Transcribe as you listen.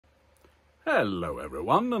Hello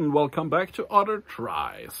everyone and welcome back to Ottar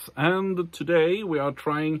Tries. And today we are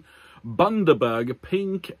trying Bundaberg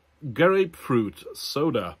Pink Grapefruit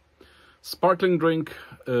Soda. Sparkling drink,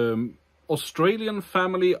 Australian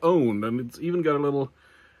family owned, and it's even got a little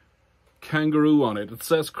kangaroo on it. It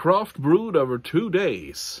says craft brewed over 2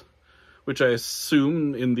 days, which I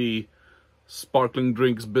assume in the sparkling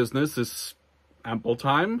drinks business is ample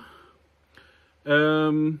time.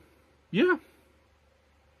 Yeah.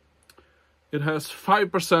 It has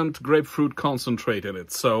 5% grapefruit concentrate in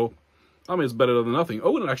it, so, I mean, it's better than nothing.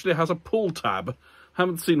 Oh, and it actually has a pull tab.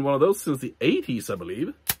 Haven't seen one of those since the 80s, I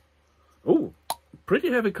believe. Oh,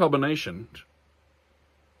 pretty heavy carbonation.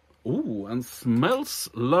 Oh, and smells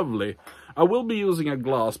lovely. I will be using a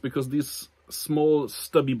glass because these small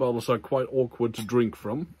stubby bottles are quite awkward to drink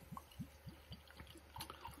from.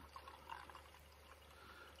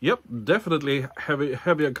 Yep, definitely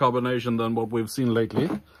heavier carbonation than what we've seen lately.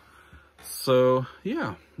 So,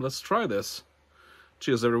 yeah, let's try this.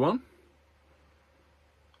 Cheers, everyone.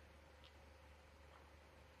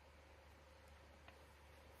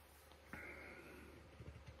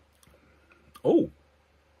 Oh.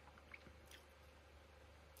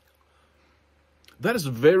 That is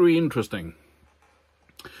very interesting.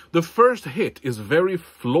 The first hit is very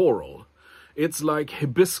floral. It's like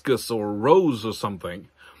hibiscus or rose or something.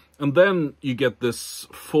 And then you get this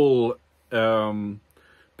full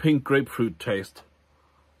pink grapefruit taste.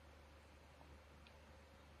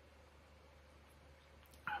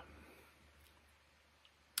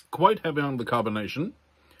 Quite heavy on the carbonation,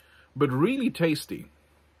 but really tasty.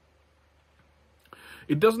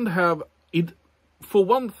 It doesn't have it. For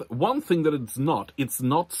one thing that it's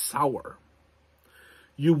not sour.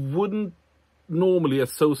 You wouldn't normally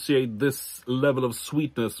associate this level of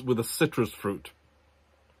sweetness with a citrus fruit,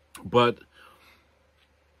 but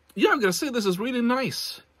yeah, I'm gonna say this is really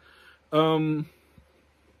nice.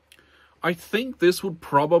 I think this would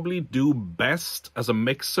probably do best as a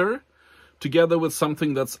mixer, together with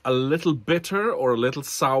something that's a little bitter or a little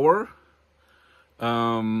sour.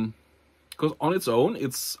 Because on its own,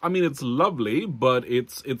 it's lovely, but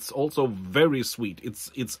it's also very sweet.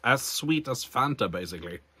 It's as sweet as Fanta,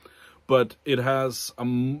 basically. But it has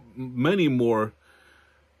many more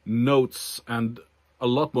notes and a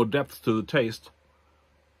lot more depth to the taste.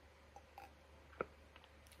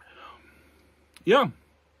 Yeah,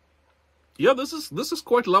 this is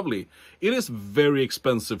quite lovely. It is very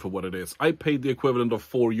expensive for what it is. I paid the equivalent of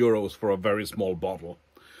 €4 for a very small bottle.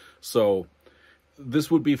 So this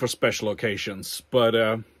would be for special occasions.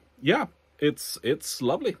 But yeah, it's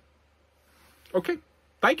lovely. Okay,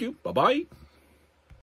 thank you. Bye-bye.